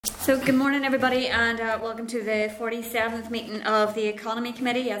So good morning everybody, and welcome to the 47th meeting of the Economy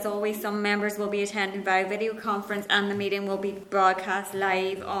Committee. As always, some members will be attending via video conference and the meeting will be broadcast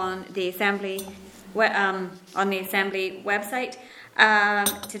live on the Assembly website.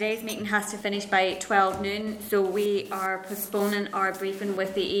 Today's meeting has to finish by 12 noon, so we are postponing our briefing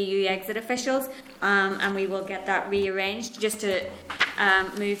with the EU exit officials, and we will get that rearranged. Just to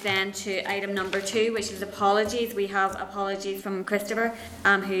move then to item number 2, which is apologies. We have apologies from Christopher,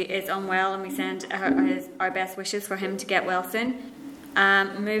 who is unwell, and we send our best wishes for him to get well soon.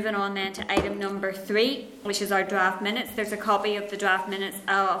 Moving on then to item number 3, which is our draft minutes. There's a copy of the draft minutes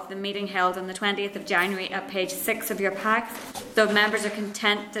of the meeting held on the 20th of January at page 6 of your packs. So if members are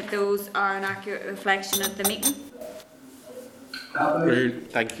content that those are an accurate reflection of the meeting.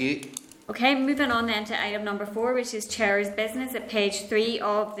 Thank you. Okay, moving on then to item number 4, which is Chair's business at page 3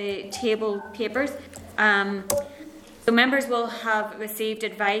 of the table papers. So members will have received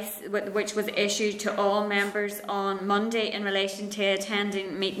advice which was issued to all members on Monday in relation to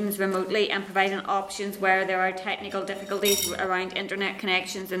attending meetings remotely and providing options where there are technical difficulties around internet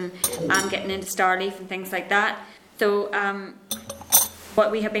connections and getting into Starleaf and things like that. So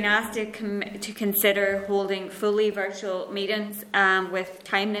what we have been asked to consider holding fully virtual meetings with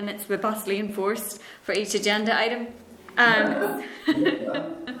time limits robustly enforced for each agenda item.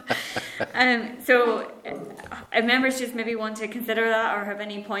 So if members just maybe want to consider that or have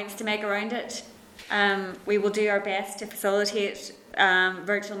any points to make around it, we will do our best to facilitate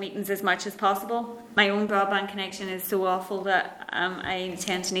virtual meetings as much as possible. My own broadband connection is so awful that I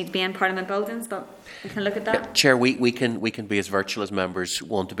tend to need to be in Parliament buildings, but we can look at that. Chair, we can be as virtual as members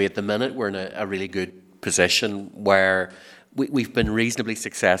want to be at the minute. We're in a really good position where we've been reasonably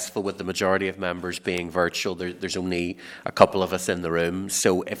successful with the majority of members being virtual. There's only a couple of us in the room.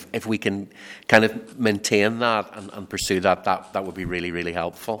 So if we can kind of maintain that and pursue that would be really, really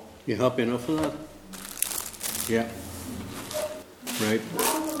helpful. You happy enough with that? Yeah. Right.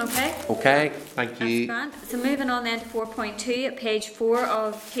 Okay, thank you. That's grand. So moving on then to 4.2 at page 4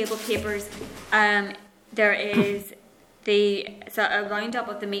 of table papers, there is a roundup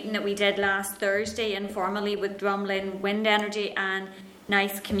of the meeting that we did last Thursday informally with Drumlin Wind Energy and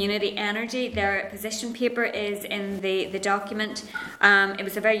Nice Community Energy. Their position paper is in the document. It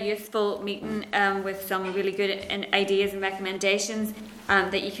was a very useful meeting with some really good ideas and recommendations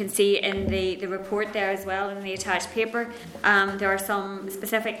that you can see in the report there as well in the attached paper. There are some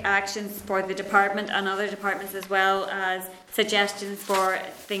specific actions for the department and other departments as well as suggestions for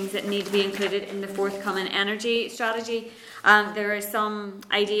things that need to be included in the forthcoming energy strategy. There are some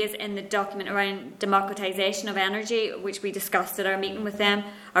ideas in the document around democratisation of energy, which we discussed at our meeting with them,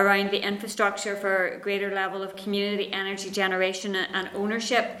 around the infrastructure for a greater level of community energy generation and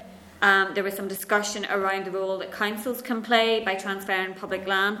ownership. There was some discussion around the role that councils can play by transferring public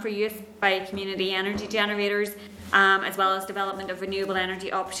land for use by community energy generators, as well as development of renewable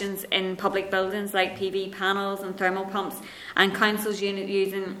energy options in public buildings like PV panels and thermal pumps, and councils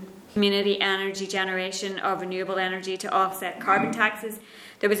using community energy generation of renewable energy to offset carbon taxes.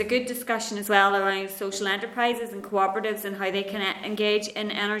 There was a good discussion as well around social enterprises and cooperatives and how they can engage in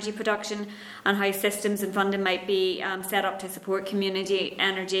energy production and how systems and funding might be set up to support community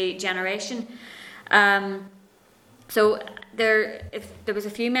energy generation. So there was a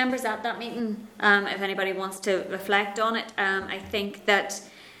few members at that meeting. If anybody wants to reflect on it, I think that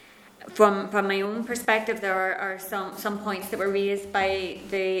from my own perspective, there are some points that were raised by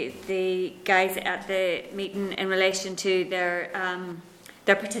the guys at the meeting in relation to their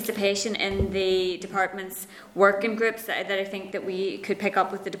participation in the department's working groups that I think that we could pick up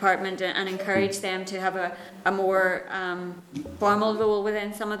with the department and encourage them to have a more formal role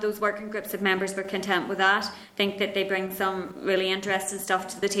within some of those working groups if members were content with that. I think that they bring some really interesting stuff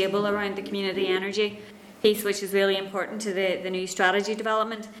to the table around the community energy piece, which is really important to the new strategy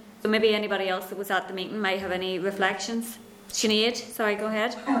development. So maybe anybody else that was at the meeting might have any reflections. Sinead, sorry, go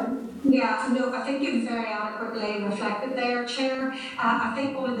ahead. I think it was very adequately reflected there, Chair. I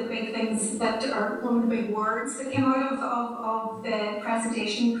think one of the big things one of the big words that came out of the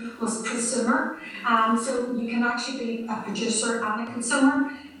presentation was prosumer. So you can actually be a producer and a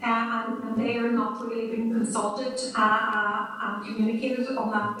consumer, and they are not really being consulted and communicated on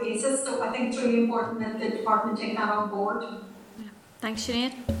that basis. So I think it's really important that the department take that on board. Thanks,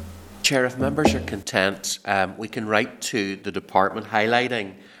 Sinead. Chair, if members are content, we can write to the department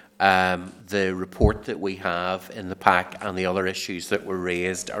highlighting the report that we have in the pack and the other issues that were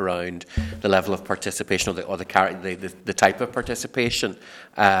raised around the level of participation or the type of participation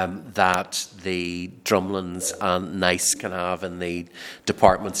that the Drumlins and NICE can have in the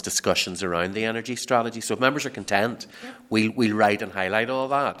department's discussions around the energy strategy. So if members are content, we'll write and highlight all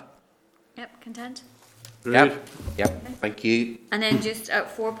that. Yep, content. Great. Yep, thank you. And then just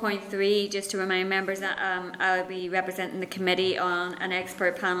at 4.3, just to remind members that I'll be representing the committee on an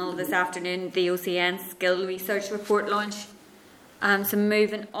expert panel this afternoon, the OCN Skill Research Report launch. So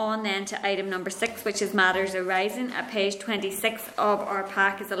moving on then to item number 6, which is matters arising. At page 26 of our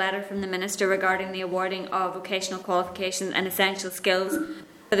pack is a letter from the Minister regarding the awarding of vocational qualifications and essential skills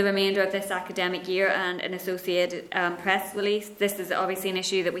for the remainder of this academic year and an associated press release. This is obviously an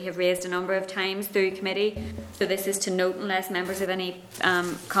issue that we have raised a number of times through committee, so this is to note unless members have any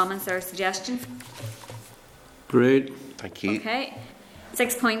comments or suggestions. Great. Thank you. Okay.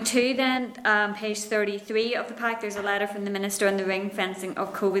 6.2 then, page 33 of the pack, there's a letter from the Minister on the ring fencing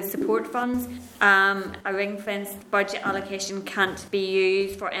of COVID support funds. A ring fenced budget allocation can't be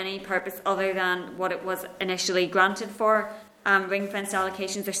used for any purpose other than what it was initially granted for. Ring-fenced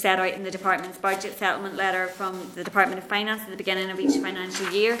allocations are set out in the Department's budget settlement letter from the Department of Finance at the beginning of each financial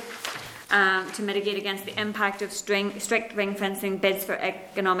year. To mitigate against the impact of strict ring-fencing, bids for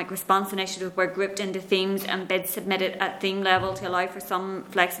economic response initiatives were grouped into themes and bids submitted at theme level to allow for some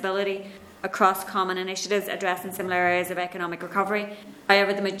flexibility across common initiatives addressing similar areas of economic recovery.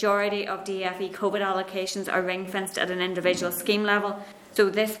 However, the majority of DFE COVID allocations are ring-fenced at an individual scheme level. So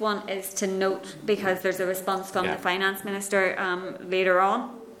this one is to note because there's a response from the Finance Minister later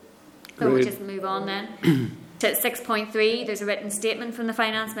on. So we'll just move on then. To 6.3, there's a written statement from the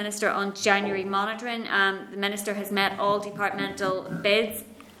Finance Minister on January monitoring. The Minister has met all departmental bids,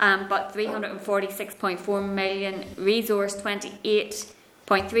 but 346.4 million resource,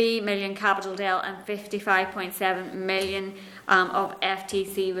 28.3 million capital DEL and 55.7 million of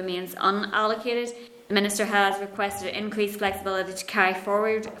FTC remains unallocated. The Minister has requested increased flexibility to carry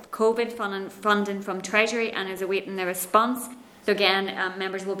forward COVID funding from Treasury and is awaiting their response. So again,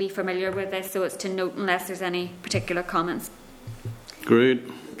 members will be familiar with this, so it's to note unless there's any particular comments. Great.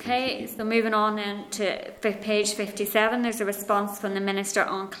 Okay, so moving on then to page 57, there's a response from the Minister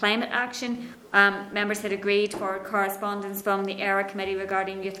on climate action. Members had agreed for correspondence from the ERA Committee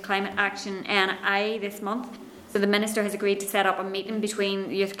regarding Youth Climate Action NI this month. So the Minister has agreed to set up a meeting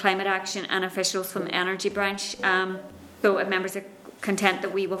between Youth Climate Action and officials from Energy Branch. So if members are content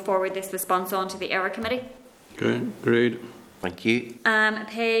that we will forward this response on to the ERA Committee. Okay, great. Thank you.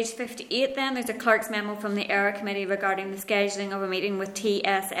 Page 58 then, there's a clerk's memo from the ERA Committee regarding the scheduling of a meeting with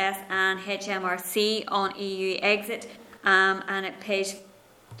TSS and HMRC on EU exit. And at page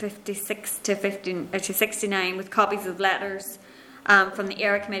 56 to 69 with copies of letters from the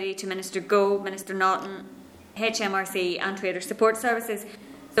ERA Committee to Minister Gove, Minister Naughton, HMRC and Trader Support Services.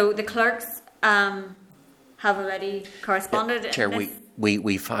 So the clerks have already corresponded. Chair, we've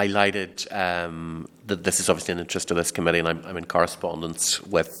highlighted that this is obviously in the interest of this committee, and I'm in correspondence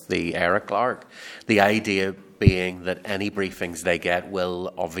with the ERA clerk. The idea being that any briefings they get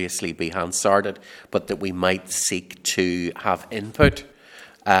will obviously be Hansarded, but that we might seek to have input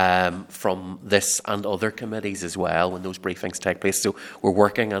from this and other committees as well when those briefings take place. So we're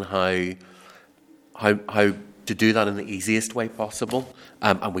working on how to do that in the easiest way possible,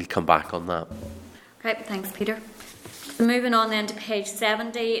 and we'll come back on that. Okay, thanks, Peter. So moving on then to page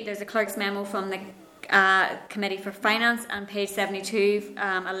 70, there's a clerk's memo from the Committee for Finance, and page 72,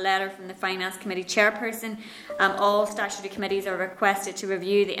 a letter from the Finance Committee Chairperson. All statutory committees are requested to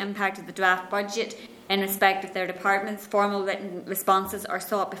review the impact of the draft budget in respect of their departments. Formal written responses are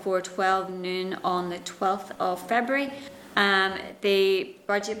sought before 12 noon on the 12th of February. The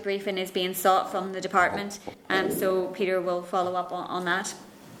budget briefing is being sought from the department, so Peter will follow up on that.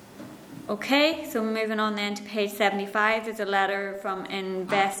 Okay, so moving on then to page 75, there's a letter from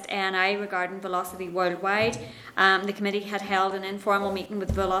Invest ANI regarding Velocity Worldwide. The committee had held an informal meeting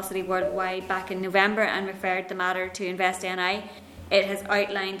with Velocity Worldwide back in November and referred the matter to Invest ANI. It has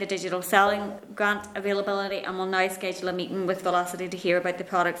outlined the digital selling grant availability and will now schedule a meeting with Velocity to hear about the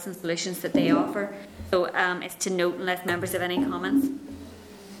products and solutions that they offer. So it's to note unless members have any comments.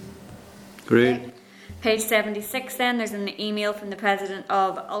 Great. Okay. Page 76 then, there's an email from the President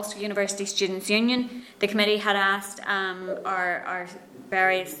of Ulster University Students' Union. The committee had asked our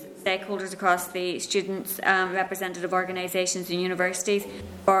various stakeholders across the students' representative organisations and universities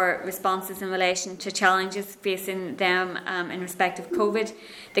for responses in relation to challenges facing them in respect of COVID.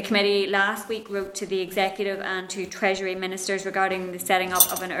 The committee last week wrote to the Executive and to Treasury Ministers regarding the setting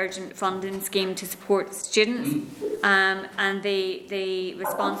up of an urgent funding scheme to support students. And the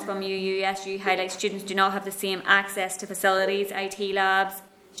response from UUSU highlights students do not have the same access to facilities, IT labs,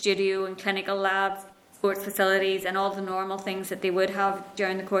 studio and clinical labs, sports facilities and all the normal things that they would have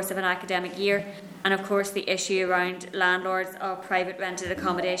during the course of an academic year. And of course the issue around landlords of private rented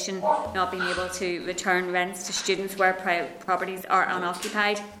accommodation not being able to return rents to students where private properties are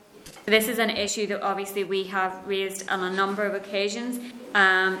unoccupied. This is an issue that obviously we have raised on a number of occasions.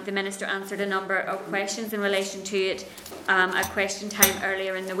 The Minister answered a number of questions in relation to it at question time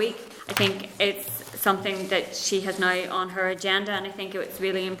earlier in the week. I think it's something that she has now on her agenda, and I think it's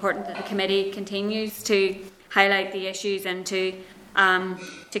really important that the committee continues to highlight the issues and to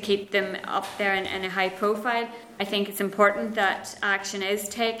keep them up there in a high profile. I think it's important that action is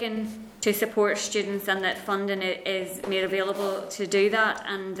taken to support students and that funding is made available to do that,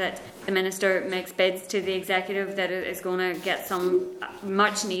 and that the Minister makes bids to the Executive that it is going to get some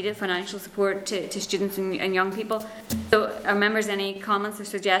much needed financial support to students and young people. So are members any comments or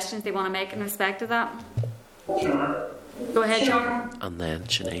suggestions they want to make in respect of that? Sure. Go ahead, John. And then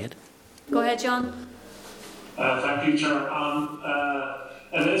Sinead. Go ahead, John. Thank you, Chair.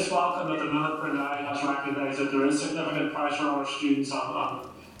 It is welcome that the Minister now has recognised that there is significant pressure on our students.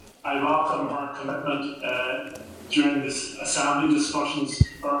 I welcome her commitment during this Assembly discussions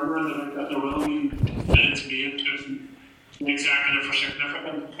earlier in the week that there will be bids made to the Executive for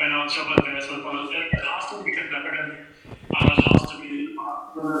significant financial investment, but it has to be significant and it has to be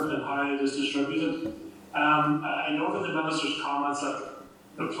accurate in how it is distributed. I noted the Minister's comments that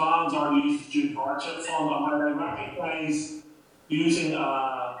the plans are to use the Student Hardship Fund, and while I recognise using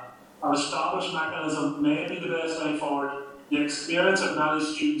an established mechanism may be the best way forward, the experience of many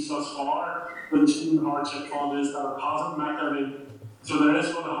students thus far with the Student Hardship Fund is that it hasn't met their need. So there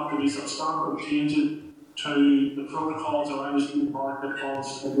is going to have to be substantial changes to the protocols around the Student Hardship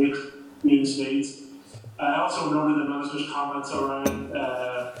Funds to meet students' needs. I also noted the Minister's comments around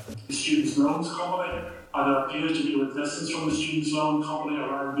the Students' Loans Company, and there appears to be resistance from the Students' Loan Company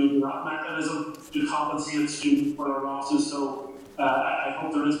around using that mechanism to compensate students for their losses. So I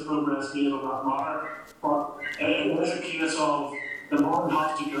hope there is progress made on that matter. But it is a case of the money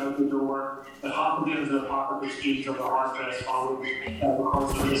has to go out the door. It has to get into the pocket of the students of the hard-pressed families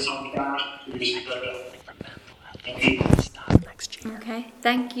because there is some cash to be spent. Okay,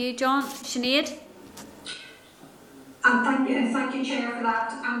 thank you, John. Sinead? Thank you, Chair, for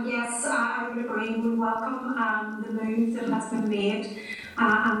that. And yes, I would agree. We welcome the move that has been made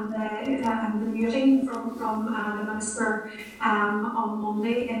and the meeting from the Minister on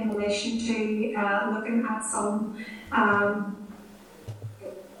Monday in relation to looking at some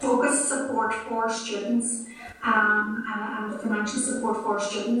focused support for students and financial support for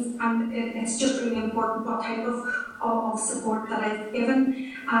students. And it's just really important what type of support that is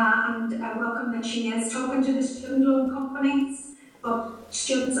given. And I welcome that she is talking to the student loan companies, but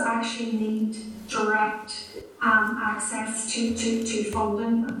students actually need direct access to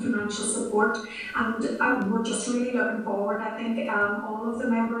funding and financial support. And we're just really looking forward. I think all of the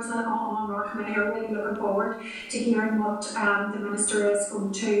members on our committee are really looking forward to hearing what the Minister is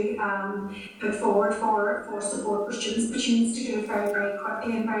going to put forward for support for students. But she needs to do it very, very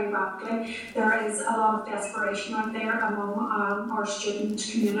quickly and very rapidly. There is a lot of desperation out there among our student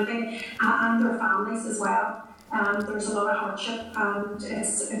community and their families as well. There's a lot of hardship, and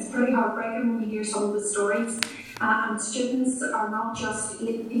it's pretty heartbreaking when you hear some of the stories. And students are not just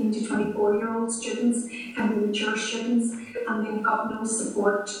 18 to 24-year-old students, can be mature students, and they've got no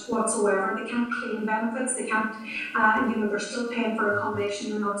support whatsoever. They can't claim benefits, they can't, they're still paying for accommodation,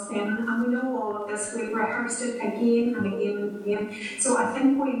 they're not spending. And we know all of this, we've rehearsed it again and again and again. So I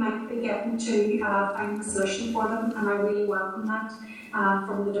think we might be getting to find a solution for them, and I really welcome that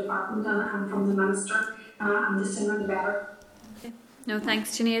from the Department and from the Minister. And the sooner the better. Okay. No,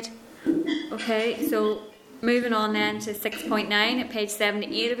 thanks, Sinead. Okay, so moving on then to 6.9 at page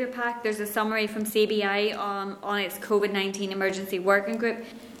 78 of your pack, there's a summary from CBI on its COVID-19 emergency working group.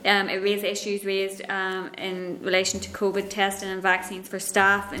 It raised issues in relation to COVID testing and vaccines for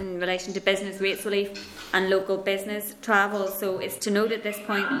staff, in relation to business rates relief and local business travel. So it's to note at this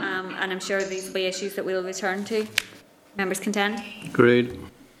point, and I'm sure these will be issues that we'll return to. Members contend? Agreed.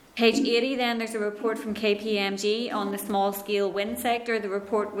 Page 80 then, there's a report from KPMG on the small-scale wind sector. The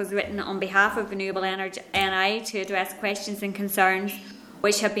report was written on behalf of Renewable Energy NI to address questions and concerns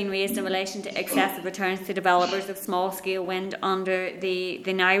which have been raised in relation to excessive returns to developers of small-scale wind under the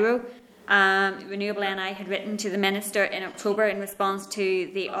NIRO. Renewable NI had written to the Minister in October in response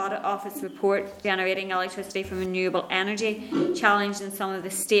to the Audit Office report generating electricity from renewable energy, challenged in some of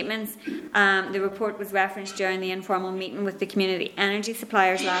the statements. The report was referenced during the informal meeting with the community energy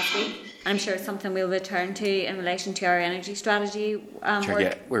suppliers last week. I'm sure it's something we'll return to in relation to our energy strategy Sure, work.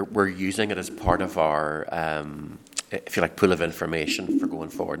 yeah, we're using it as part of our, if you like, pool of information for going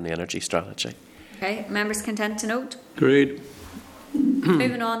forward in the energy strategy. Okay, members content to note? Agreed.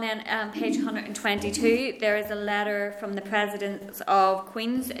 Moving on then, page 122, there is a letter from the Presidents of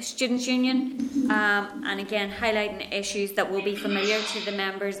Queen's Students' Union, and again highlighting issues that will be familiar to the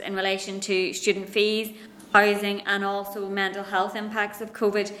members in relation to student fees, housing and also mental health impacts of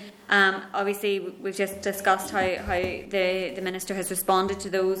COVID. Obviously we've just discussed how the Minister has responded to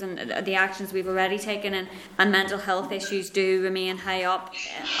those and the actions we've already taken, and mental health issues do remain high up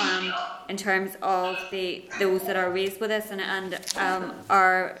in terms of those that are raised with us and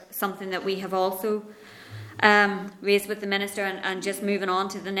are something that we have also raised with the Minister. And just moving on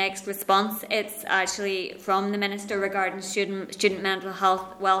to the next response, it's actually from the Minister regarding student mental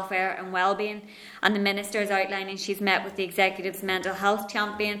health, welfare and wellbeing, and the Minister is outlining she's met with the Executive's mental health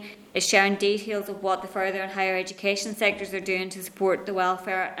champion, is sharing details of what the further and higher education sectors are doing to support the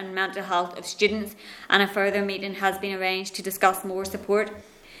welfare and mental health of students, and a further meeting has been arranged to discuss more support.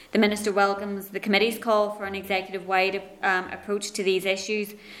 The Minister welcomes the committee's call for an executive-wide approach to these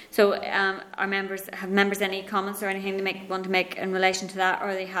issues. So, have members any comments or anything to want to make in relation to that, or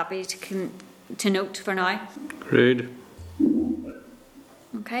are they happy to note for now? Agreed.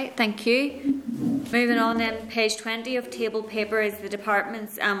 Okay, thank you. Moving on then, page 20 of table paper is the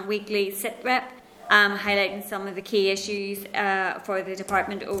department's weekly sit-rep, highlighting some of the key issues for the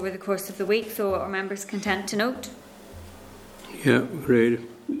department over the course of the week. So, are members content to note? Yeah, agreed.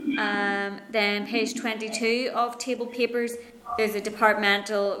 Then page 22 of table papers, there's a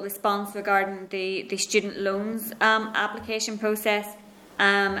departmental response regarding the student loans application process,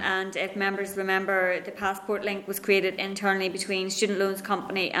 and if members remember, the passport link was created internally between Student Loans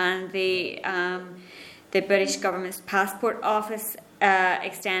Company and the British Government's Passport Office,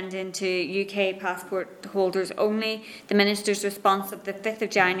 extending to UK passport holders only. The Minister's response of the 5th of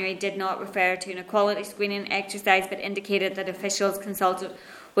January did not refer to an equality screening exercise, but indicated that officials consulted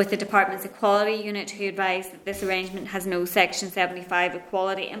with the Department's Equality Unit, who advised that this arrangement has no Section 75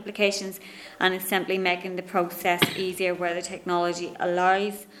 equality implications and is simply making the process easier where the technology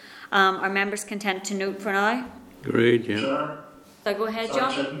allows. Are members content to note for now? Agreed, yeah. Sure. So go ahead,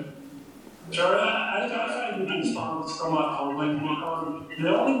 John. Sure, I find the response somewhat humbling because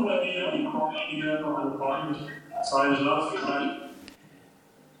the only way you cross the unit of the department, sorry, there's a lot of feedback.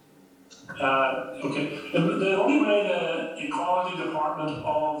 Okay. The only way the equality department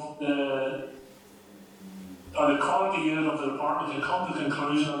of the equality unit of the department can come to the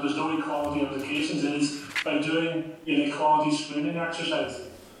conclusion that there's no equality implications is by doing an equality screening exercise.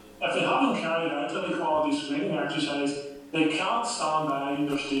 If they haven't carried out an equality screening exercise, they can't stand by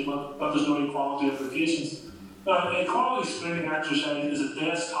their statement that there's no equality implications. Now, an equality screening exercise is a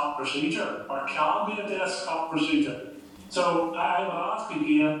desktop procedure, or can be a desktop procedure. So I would ask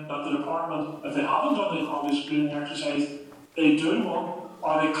again that the department, if they haven't done the equality screening exercise, they do one,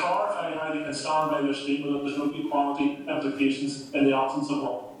 or they clarify how they can stand by their statement that there's no equality implications in the absence of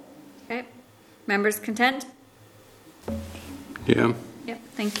one. Okay. Members content? Yeah. Yep,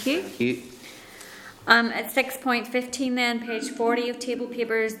 thank you. At 6.15 then, page 40 of table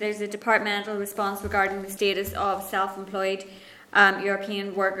papers, there's a departmental response regarding the status of self-employed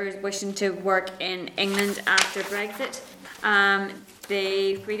European workers wishing to work in England after Brexit.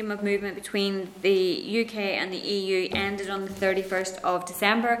 The freedom of movement between the UK and the EU ended on the 31st of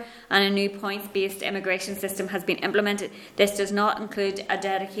December, and a new points-based immigration system has been implemented. This does not include a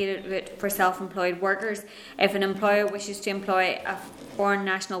dedicated route for self-employed workers. If an employer wishes to employ a foreign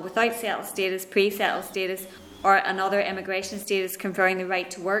national without settled status, pre-settled status, or another immigration status conferring the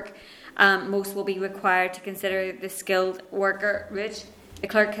right to work, most will be required to consider the skilled worker route. The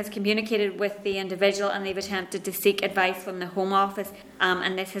clerk has communicated with the individual and they've attempted to seek advice from the Home Office,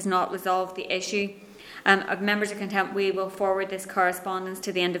 and this has not resolved the issue. If members are content, we will forward this correspondence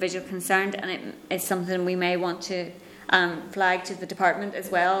to the individual concerned, and it is something we may want to flag to the department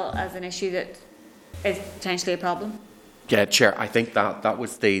as well as an issue that is potentially a problem. Yeah, Chair, I think that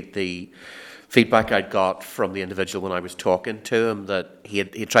was the feedback I got from the individual when I was talking to him, that he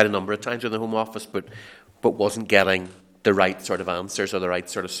had tried a number of times with the Home Office but wasn't getting the right sort of answers or the right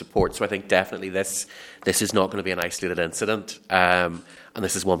sort of support. So I think definitely this is not going to be an isolated incident, and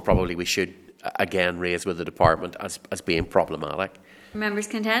this is one probably we should again raise with the department as being problematic. Members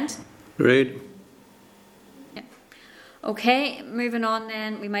content? Agreed. Okay, moving on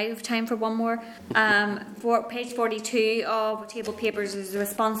then, we might have time for one more. For page 42 of table papers is a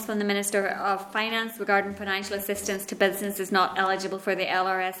response from the Minister of Finance regarding financial assistance to businesses not eligible for the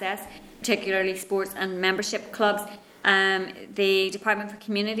LRSS, particularly sports and membership clubs. The Department for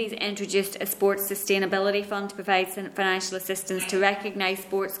Communities introduced a sports sustainability fund to provide financial assistance to recognise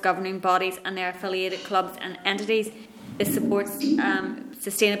sports governing bodies and their affiliated clubs and entities. This supports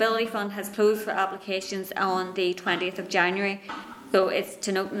Sustainability Fund has closed for applications on the 20th of January, so it's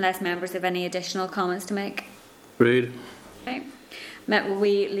to note unless members have any additional comments to make. Agreed. Okay. Will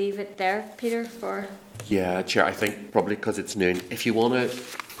we leave it there, Peter, for... Yeah, Chair, I think probably because it's noon. If you want to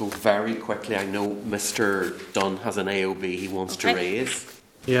go very quickly, I know Mr Dunn has an AOB he wants to raise.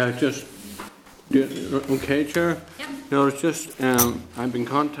 Yeah, just... Okay, Chair? Yep. No, it's just... I've been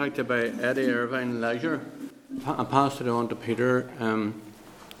contacted by Eddie Irvine Leisure. I passed it on to Peter.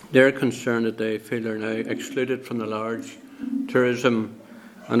 They're concerned that they feel they're now excluded from the large tourism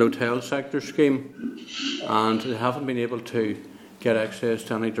and hotel sector scheme, and they haven't been able to get access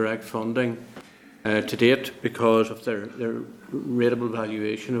to any direct funding to date because of their rateable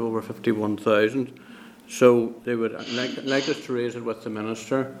valuation of over 51,000. So they would like us to raise it with the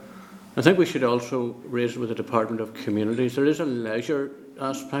Minister. I think we should also raise it with the Department of Communities. There is a leisure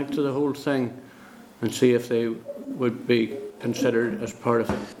aspect to the whole thing, and see if they would be considered as part of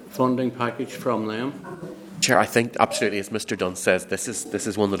a funding package from them. Chair, I think absolutely, as Mr Dunn says, this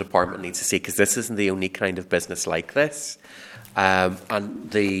is one the department needs to see, because this isn't the only kind of business like this.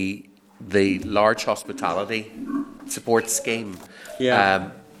 And the large hospitality support scheme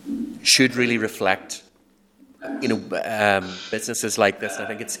should really reflect, businesses like this. I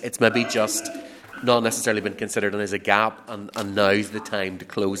think it's maybe just not necessarily been considered, and there's a gap, and now's the time to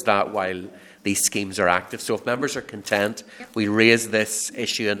close that while these schemes are active. So if members are content, we raise this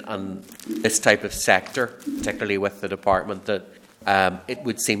issue and this type of sector, particularly with the department, that it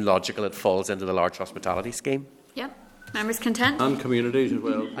would seem logical it falls into the large hospitality scheme. Yep. Members content? And communities as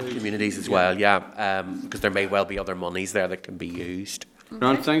well. And communities as well, because there may well be other monies there that can be used.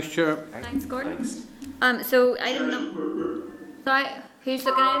 Okay. Thanks, Chair. Thanks, Gordon. So item number... Sorry, who's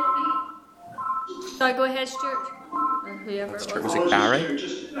looking at it? Sorry, go ahead, Stuart. Or whoever it Was it Gary?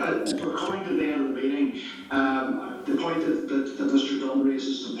 Just coming to the end of the meeting, the point that Mr Dunn raises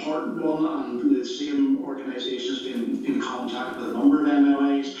is an important one, and the same organisation has been in contact with a number of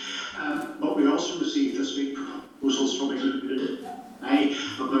MLAs. But we also received this week proposals from about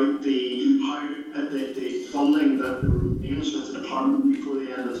the funding that remains with the department before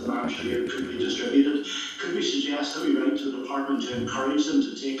the end of the financial year could be distributed. Could we suggest that we write to the department to encourage them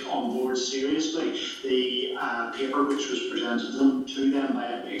to take on board seriously the paper which was presented to them by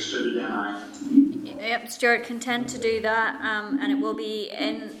Excluded NI? Yep, Stuart, content to do that, and it will be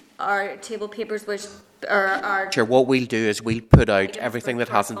in our table papers, which are our... Chair, what we'll do is we'll put out everything that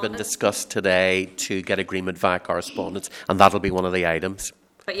hasn't been discussed today to get agreement via correspondence, and that'll be one of the items.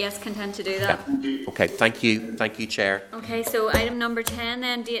 But yes, content to do that. Yeah. Okay, thank you, Chair. Okay, so item number 10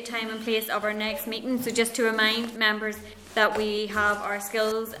 then, date, time and place of our next meeting. So just to remind members that we have our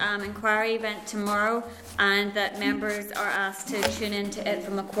skills inquiry event tomorrow, and that members are asked to tune into it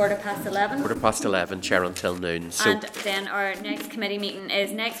from 11:15. 11:15, Chair, until noon. So and then our next committee meeting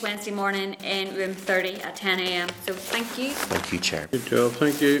is next Wednesday morning in room 30 at 10 a.m. So thank you. Thank you, Chair. Good job,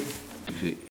 thank you.